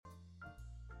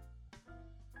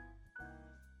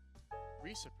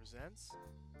RISA presents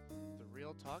the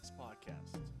Real Talks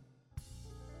Podcast.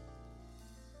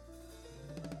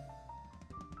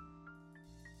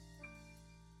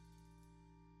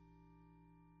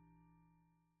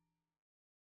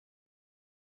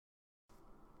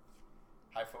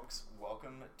 Hi folks,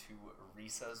 welcome to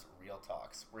RISA's Real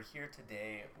Talks. We're here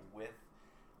today with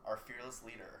our fearless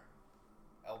leader,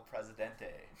 El Presidente,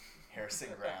 Harrison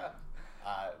Graham.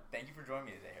 Thank you for joining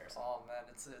me today, Harrison. Oh man,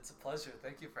 it's a pleasure.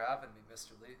 Thank you for having me,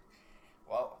 Mr. Lee.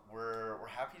 Well, we're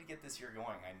happy to get this year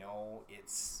going. I know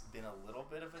it's been a little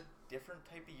bit of a different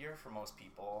type of year for most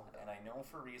people, and I know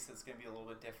for RISA it's going to be a little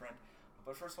bit different.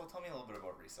 But first of all, tell me a little bit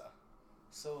about RISA.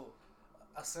 So,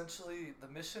 essentially, the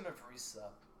mission of RISA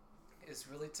is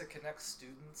really to connect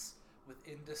students with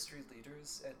industry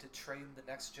leaders and to train the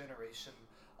next generation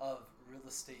of real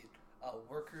estate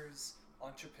workers,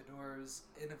 entrepreneurs,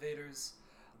 innovators,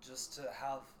 just to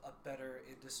have a better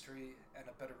industry and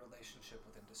a better relationship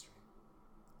with industry.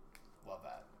 Love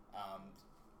that.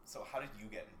 So how did you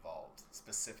get involved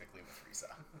specifically with RISA?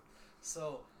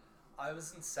 So, I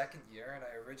was in second year and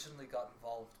I originally got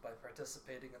involved by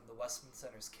participating in the Westman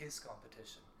Center's case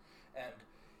competition. And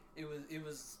it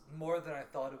was more than I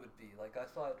thought it would be. Like, I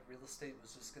thought real estate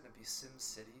was just going to be Sim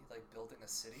City, like building a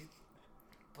city.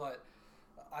 But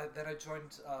then I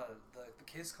joined the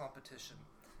case competition,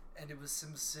 and it was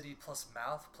Sim City plus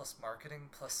math, plus marketing,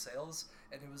 plus sales,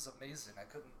 and it was amazing. I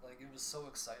couldn't, like, it was so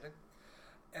exciting.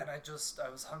 And I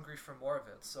was hungry for more of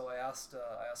it. So I asked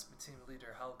my team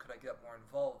leader, how could I get more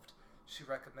involved? She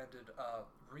recommended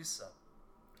RISA,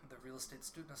 the Real Estate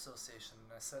Student Association,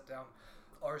 and I sat down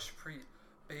with Arshpreet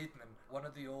Bateman, one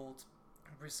of the old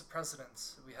RISA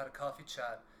presidents. We had a coffee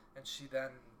chat, and she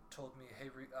then told me, hey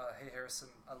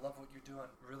Harrison, I love what you're doing,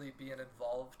 really being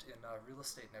involved in real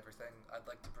estate and everything. I'd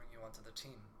like to bring you onto the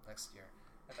team next year.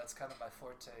 And that's kind of my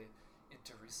forte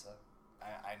into RISA.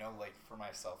 I know, like, for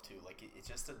myself too, like, it's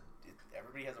just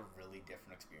everybody has a really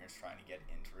different experience trying to get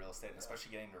into real estate, and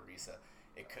especially getting into RISA.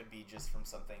 It could be just from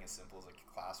something as simple as like a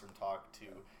classroom talk to,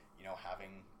 you know,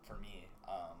 having, for me,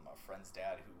 a friend's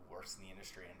dad who works in the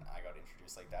industry, and I got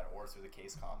introduced like that, or through the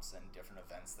case comps and different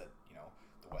events that, you know,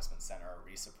 the Westman Center or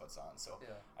RISA puts on. So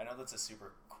yeah. I know that's a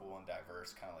super cool and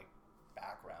diverse kind of like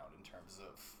background in terms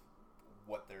of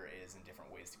what there is and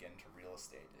different ways to get into real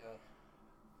estate. Yeah.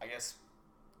 I guess,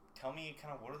 tell me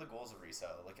kind of what are the goals of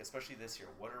RISA, like especially this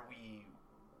year. What are we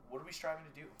striving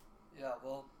to do? Yeah,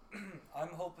 well,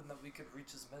 I'm hoping that we could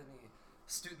reach as many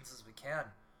students as we can.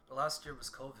 The last year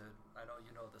was COVID. I know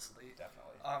you know this, Lee.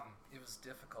 Definitely. It was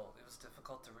difficult. It was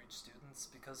difficult to reach students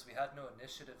because we had no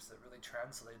initiatives that really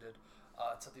translated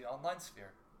to the online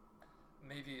sphere.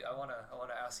 Maybe I wanna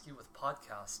ask you with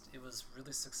podcast. It was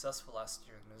really successful last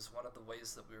year, and it was one of the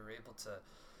ways that we were able to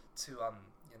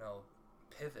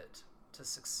pivot to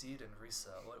succeed in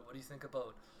RISA. What do you think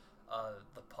about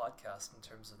the podcast in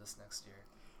terms of this next year?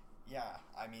 Yeah,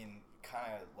 I mean,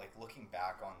 kind of like looking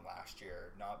back on last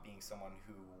year, not being someone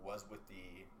who was with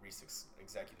the RISA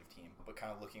executive team, but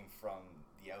kind of looking from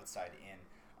the outside in,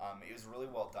 it was really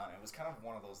well done. It was kind of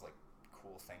one of those like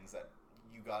cool things that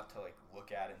you got to like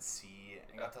look at and see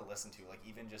and got to listen to, like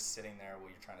even just sitting there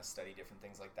while you're trying to study different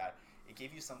things like that. It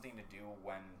gave you something to do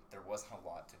when there wasn't a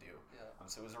lot to do. Yeah.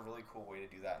 So it was a really cool way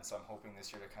to do that. And so I'm hoping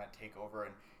this year to kind of take over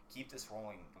and keep this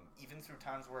rolling, even through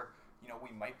times where, you know,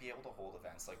 we might be able to hold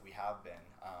events like we have been.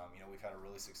 You know, we've had a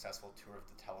really successful tour of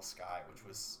the Telesky,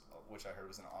 which I heard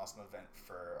was an awesome event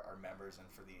for our members and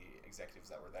for the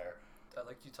executives that were there. I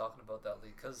like you talking about that,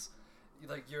 Lee, because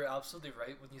like you're absolutely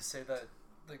right when you say that.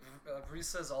 Like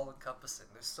RISA is all encompassing.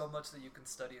 There's so much that you can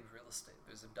study in real estate.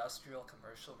 There's industrial,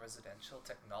 commercial, residential,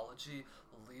 technology,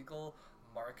 legal,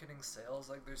 marketing, sales.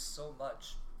 Like there's so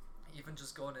much. Even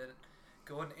just going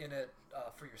in it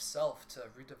for yourself to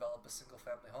redevelop a single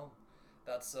family home.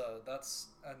 That's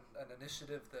an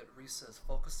initiative that RISA is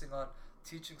focusing on,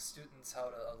 teaching students how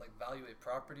to evaluate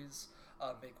properties,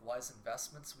 make wise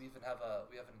investments. We even have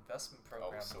an investment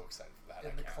program. Oh, so excited for that.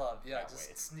 In the club. Yeah,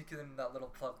 just sneaking in that little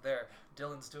plug there.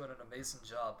 Dylan's doing an amazing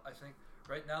job. I think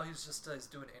right now he's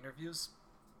doing interviews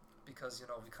because, you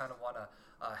know, we kind of want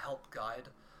to help guide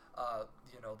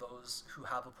those who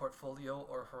have a portfolio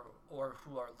or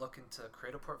who are looking to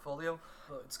create a portfolio.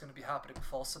 It's going to be happening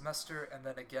fall semester, and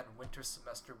then again winter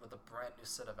semester with a brand new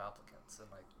set of applicants. And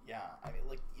like, yeah, I mean,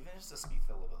 like even just to speak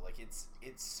for a little bit, like it's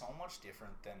so much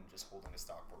different than just holding a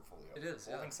stock portfolio. It is.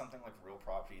 Holding something like real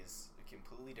property is a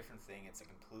completely different thing. It's a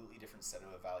completely different set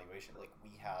of evaluation. Like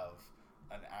we have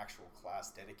an actual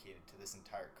class dedicated to this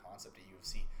entire concept at U of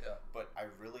C. Yeah. But I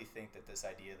really think that this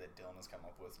idea that Dylan has come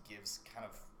up with gives kind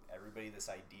of everybody this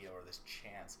idea or this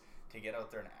chance to get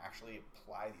out there and actually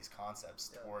apply these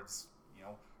concepts towards, you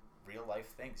real life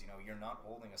things. You're not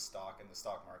holding a stock in the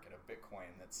stock market of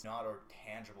Bitcoin. That's not a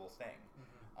tangible thing.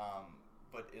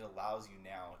 But it allows you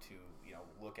now to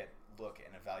look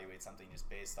and evaluate something just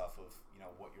based off of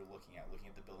what you're looking at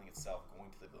the building itself,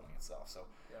 going to the building itself. So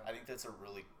Yeah. I think that's a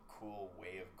really cool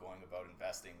way of going about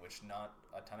investing, which not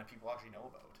a ton of people actually know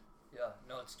about. Yeah,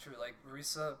 no, it's true. Like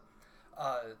RISA,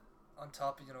 on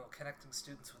top of connecting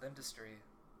students with industry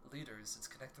leaders, it's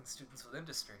connecting students with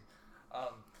industry.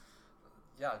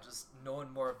 Yeah, just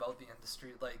knowing more about the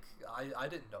industry. Like I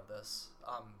didn't know this,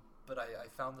 but I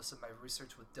found this in my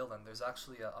research with Dylan. There's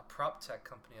actually a prop tech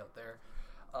company out there,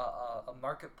 a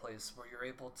marketplace where you're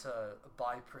able to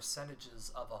buy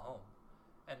percentages of a home,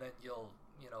 and then you'll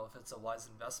if it's a wise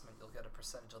investment, you'll get a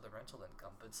percentage of the rental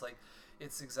income. But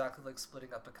it's exactly like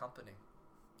splitting up a company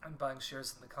and buying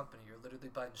shares in the company. You're literally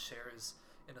buying shares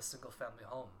in a single family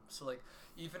home. So like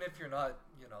even if you're not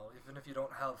even if you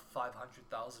don't have $500,000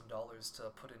 to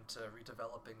put into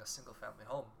redeveloping a single family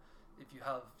home, if you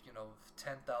have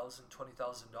 $10,000,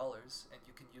 $20,000, and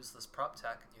you can use this prop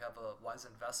tech and you have a wise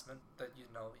investment that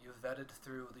you've vetted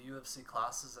through the UFC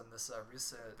classes and this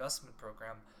RISA investment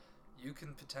program, you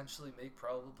can potentially make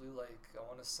probably I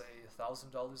want to say $1,000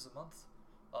 a month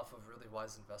off of really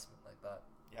wise investment like that.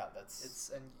 Yeah,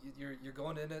 and you're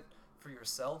going in it for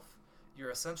yourself.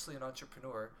 You're essentially an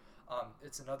entrepreneur.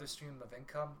 It's another stream of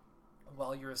income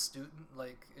while you're a student.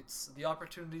 Like the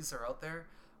opportunities are out there.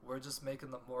 We're just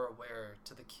making them more aware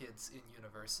to the kids in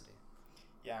university.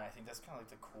 Yeah, and I think that's kind of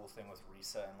like the cool thing with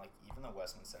RISA and even the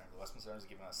Westman Center. The Westman Center has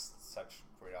given us such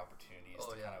great opportunities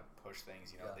to kind of push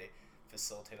things. They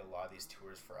facilitate a lot of these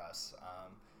tours for us.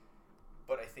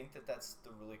 But I think that's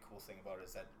the really cool thing about it,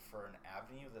 is that for an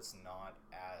avenue that's not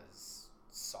as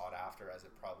sought after as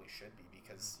it probably should be,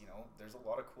 because there's a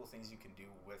lot of cool things you can do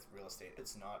with real estate.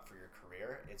 It's not for your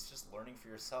career, it's just learning for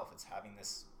yourself. It's having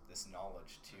this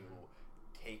knowledge to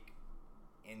take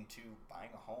into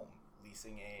buying a home,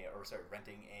 renting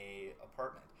a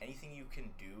apartment. Anything you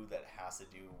can do that has to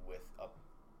do with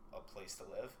a place to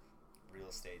live, real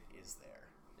estate is there.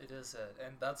 It is it,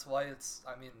 and that's why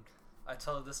I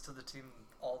tell this to the team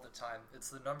all the time. It's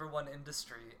the number one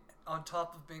industry, on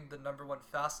top of being the number one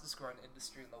fastest growing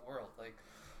industry in the world.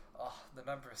 The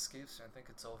number escapes me. I think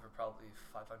it's over probably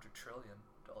 $500 trillion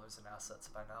in assets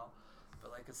by now.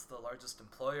 But it's the largest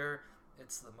employer.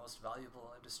 It's the most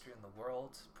valuable industry in the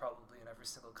world, probably in every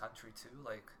single country too.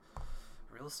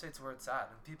 Real estate's where it's at,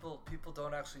 and people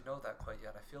don't actually know that quite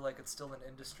yet. I feel like it's still an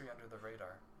industry under the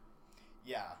radar.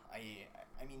 Yeah, I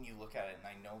mean, you look at it, and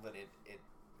I know that it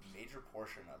major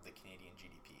portion of the Canadian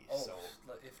GDP. Oh, so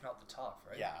if not the top,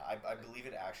 right? Yeah, I believe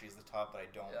it actually is the top, but I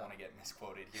don't want to get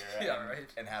misquoted here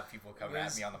and have people come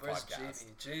at me on the podcast.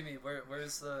 Jamie,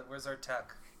 where's our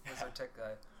tech? Where's our tech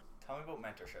guy? Tell me about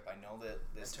mentorship. I know that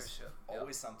this is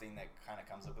always something that kind of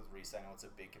comes up with RISA. I know it's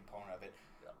a big component of it.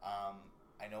 Yeah.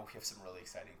 I know we have some really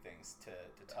exciting things to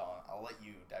tell. I'll let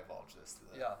you divulge this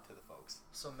to the folks.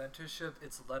 So mentorship,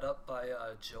 it's led up by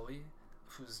Joey,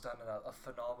 who's done a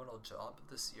phenomenal job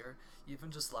this year.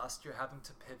 Even just last year, having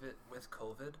to pivot with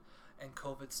COVID, and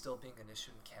COVID still being an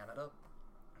issue in Canada,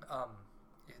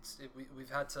 we've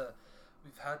had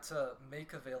to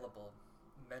make available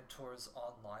mentors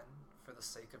online for the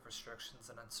sake of restrictions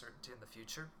and uncertainty in the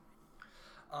future.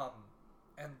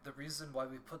 And the reason why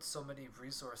we put so many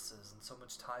resources and so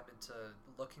much time into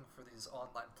looking for these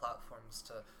online platforms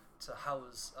to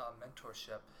house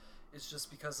mentorship is just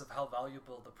because of how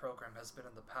valuable the program has been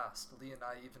in the past. Lee and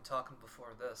I, even talking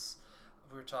before this,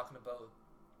 we were talking about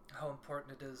how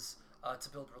important it is to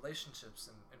build relationships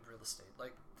in real estate.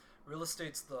 Real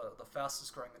estate's the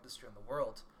fastest growing industry in the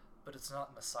world, but it's not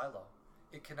in a silo.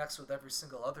 It connects with every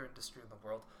single other industry in the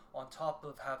world, on top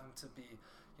of having to be,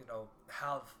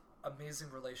 have amazing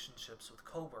relationships with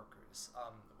coworkers,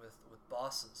 with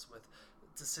bosses, with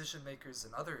decision makers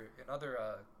in other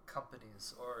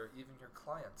companies, or even your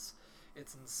clients.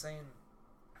 It's insane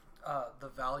the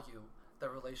value that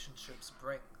relationships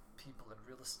bring people in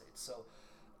real estate. So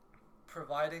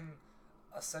providing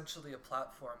essentially a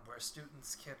platform where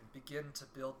students can begin to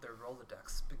build their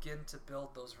Rolodex, begin to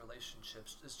build those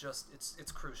relationships is just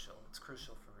it's crucial. It's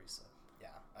crucial for RISA.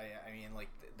 Yeah, I mean,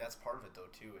 that's part of it though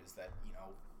too, is that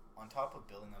on top of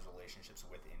building those relationships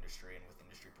with industry and with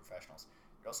industry professionals,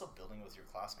 you're also building with your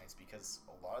classmates, because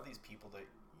a lot of these people that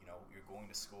you're going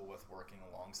to school with, working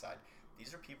alongside,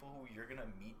 these are people who you're going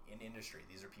to meet in industry.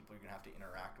 These are people you're going to have to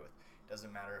interact with. It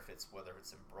doesn't matter whether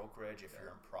it's in brokerage, if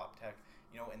you're in prop tech,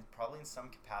 and probably in some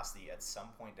capacity at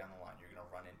some point down the line you're going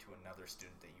to run into another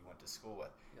student that you went to school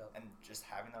with. And just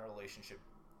having that relationship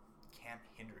can't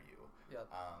hinder you.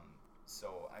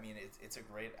 So I mean, it's a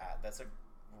great that's a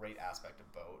great aspect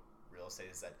about real estate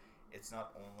is that it's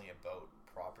not only about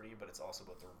property, but it's also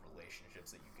about the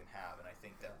relationships that you can have. And I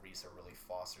think that RISA really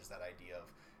fosters that idea of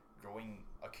growing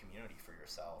a community for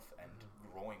yourself and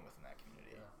growing within that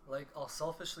community. Yeah. Like, I'll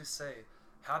selfishly say,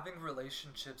 having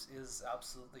relationships is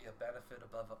absolutely a benefit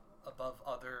above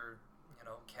other,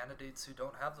 candidates who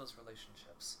don't have those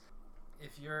relationships.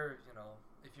 If you're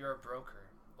a broker,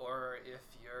 or if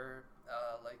you're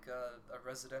like a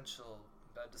residential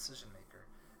decision maker,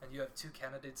 and you have two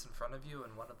candidates in front of you,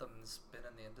 and one of them has been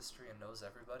in the industry and knows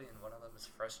everybody, and one of them is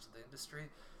fresh to the industry,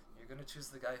 you're going to choose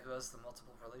the guy who has the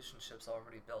multiple relationships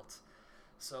already built.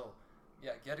 So,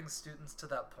 yeah, getting students to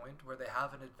that point where they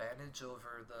have an advantage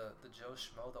over the Joe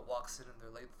Schmo that walks in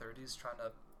their late 30s trying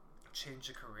to change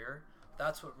a career,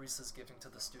 that's what RISA's giving to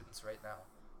the students right now.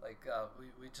 Like,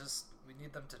 we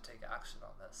need them to take action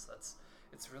on this.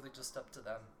 It's really just up to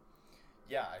them.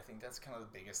 Yeah, I think that's kind of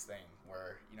the biggest thing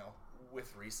where,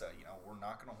 with RISA, we're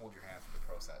not going to hold your hand through the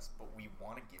process, but we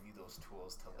want to give you those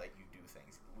tools to let you do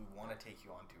things. We want to take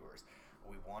you on tours.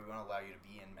 We want to allow you to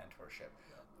be in mentorship.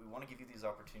 Yeah. We want to give you these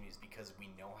opportunities because we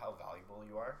know how valuable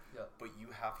you are, but you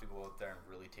have to go out there and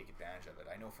really take advantage of it.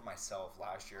 I know for myself,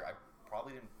 last year, I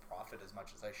probably didn't profit as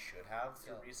much as I should have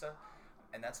through RISA,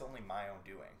 and that's only my own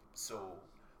doing. So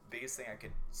biggest thing I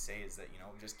could say is that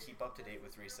just keep up to date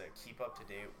with RISA, keep up to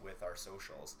date with our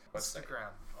socials,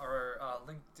 Instagram, our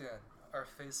LinkedIn, our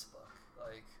Facebook.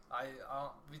 Like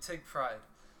we take pride.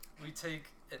 We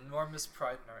take enormous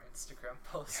pride in our Instagram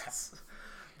posts.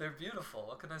 They're beautiful.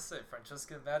 What can I say?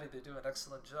 Francesca and Maddie, they do an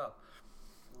excellent job.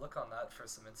 Look on that for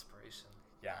some inspiration.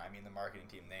 Yeah, I mean the marketing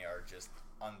team, they are just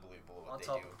unbelievable what on they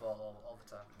top do. of the ball all the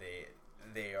time.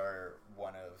 They are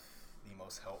one of the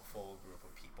most helpful group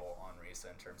of people on RISA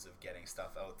in terms of getting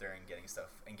stuff out there and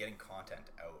getting content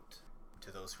out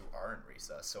to those who are in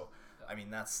RISA. So, I mean,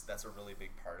 that's a really big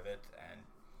part of it. And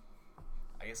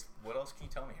I guess, what else can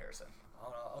you tell me, Harrison?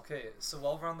 Okay, so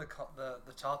while we're on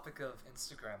the topic of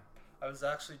Instagram, I was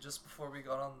actually, just before we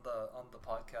got on the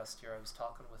podcast here, I was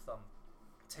talking with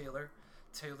Taylor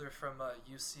from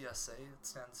UCSA. It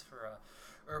stands for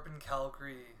Urban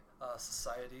Calgary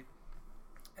Society,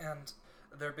 and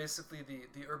they're basically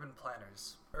the urban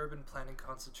planners, urban planning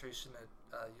concentration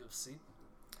at U of C,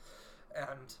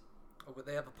 and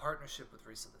they have a partnership with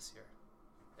RISA this year.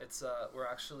 It's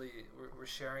we're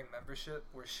sharing membership,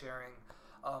 we're sharing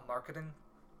marketing,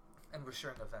 and we're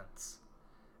sharing events,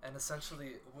 and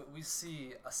essentially we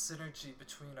see a synergy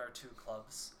between our two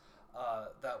clubs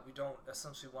that we don't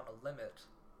essentially want to limit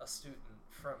a student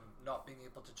from not being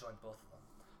able to join both of them.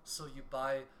 So you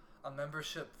buy a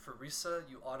membership for RISA,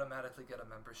 you automatically get a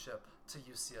membership to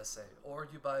UCSA. Or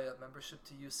you buy a membership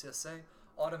to UCSA,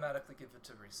 automatically give it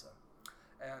to RISA.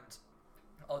 And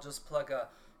I'll just plug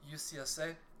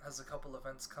UCSA has a couple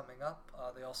events coming up.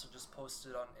 They also just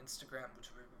posted on Instagram, which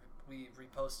we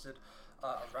reposted,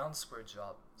 a Round Square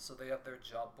job. So they have their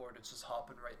job board. It's just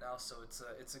hopping right now. So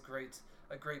it's a great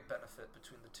benefit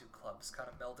between the two clubs, kind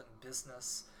of melding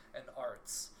business and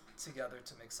arts together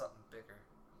to make something bigger.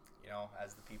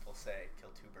 As the people say,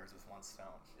 kill two birds with one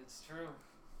stone. It's true.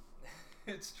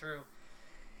 It's true.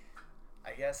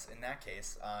 I guess in that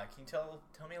case, can you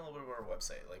tell me a little bit about our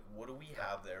website? Like, what do we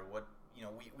have there? What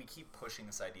we keep pushing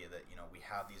this idea that we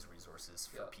have these resources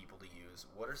for people to use.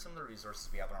 What are some of the resources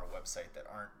we have on our website that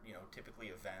aren't typically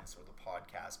events or the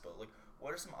podcast, but like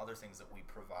what are some other things that we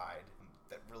provide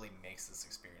that really makes this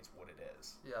experience what it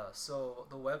is? Yeah. So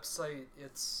the website,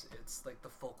 it's like the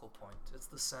focal point. It's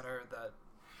the center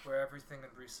where everything in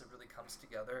RISA really comes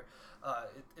together.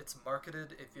 It's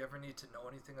marketed. If you ever need to know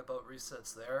anything about RISA,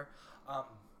 it's there.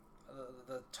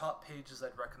 The top pages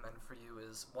I'd recommend for you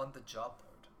is the job board.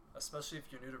 Especially if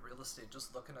you're new to real estate,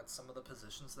 just looking at some of the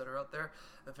positions that are out there.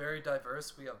 They're very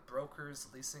diverse. We have brokers,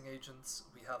 leasing agents.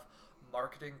 We have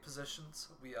marketing positions.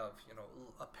 We have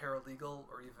a paralegal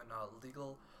or even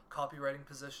legal copywriting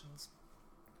positions.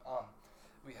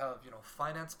 We have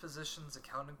finance positions,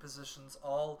 accounting positions,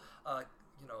 all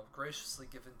graciously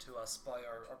given to us by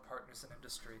our partners in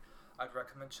industry. I'd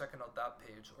recommend checking out that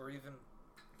page. Or even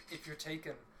if you're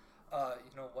taking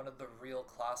one of the real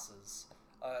classes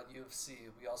at U of C,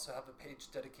 we also have a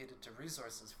page dedicated to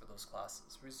resources for those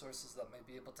classes, resources that may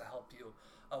be able to help you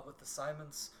with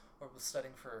assignments or with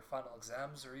studying for final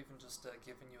exams, or even just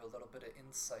giving you a little bit of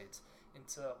insight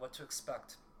into what to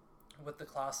expect with the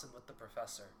class and with the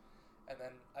professor. And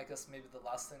then I guess maybe the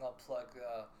last thing I'll plug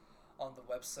on the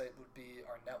website would be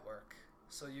our network.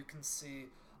 So you can see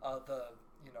the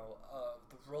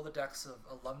Rolodex of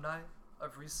alumni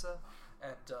of RISA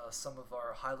and some of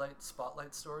our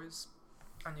spotlight stories.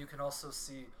 And you can also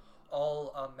see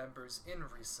all members in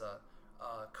RISA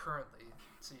currently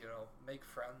to make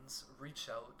friends, reach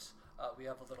out. We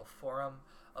have a little forum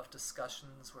of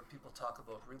discussions where people talk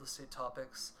about real estate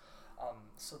topics.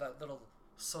 So that little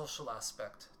social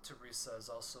aspect to RISA is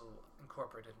also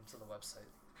incorporated into the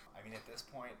website. I mean, at this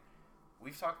point,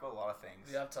 we've talked about a lot of things.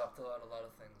 We have talked about a lot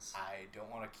of things. I don't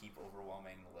want to keep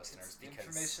overwhelming the listeners because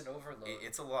information overload.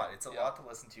 It's a lot. It's a lot to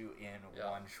listen to in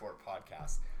one short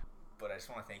podcast. But I just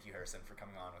want to thank you, Harrison, for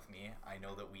coming on with me. I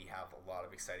know that we have a lot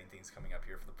of exciting things coming up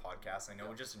here for the podcast. I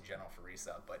know just in general for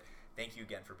RISA, but thank you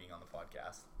again for being on the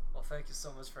podcast. Well, thank you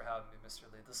so much for having me, Mr.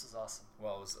 Lee. This is awesome.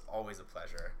 Well, it was always a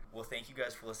pleasure. Well, thank you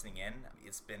guys for listening in.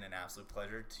 It's been an absolute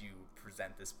pleasure to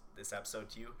present this episode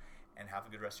to you, and have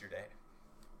a good rest of your day.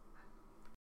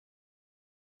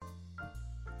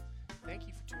 Thank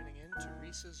you for tuning in to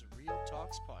RISA's Real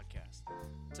Talks podcast.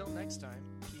 Until next time,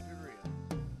 keep it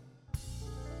real.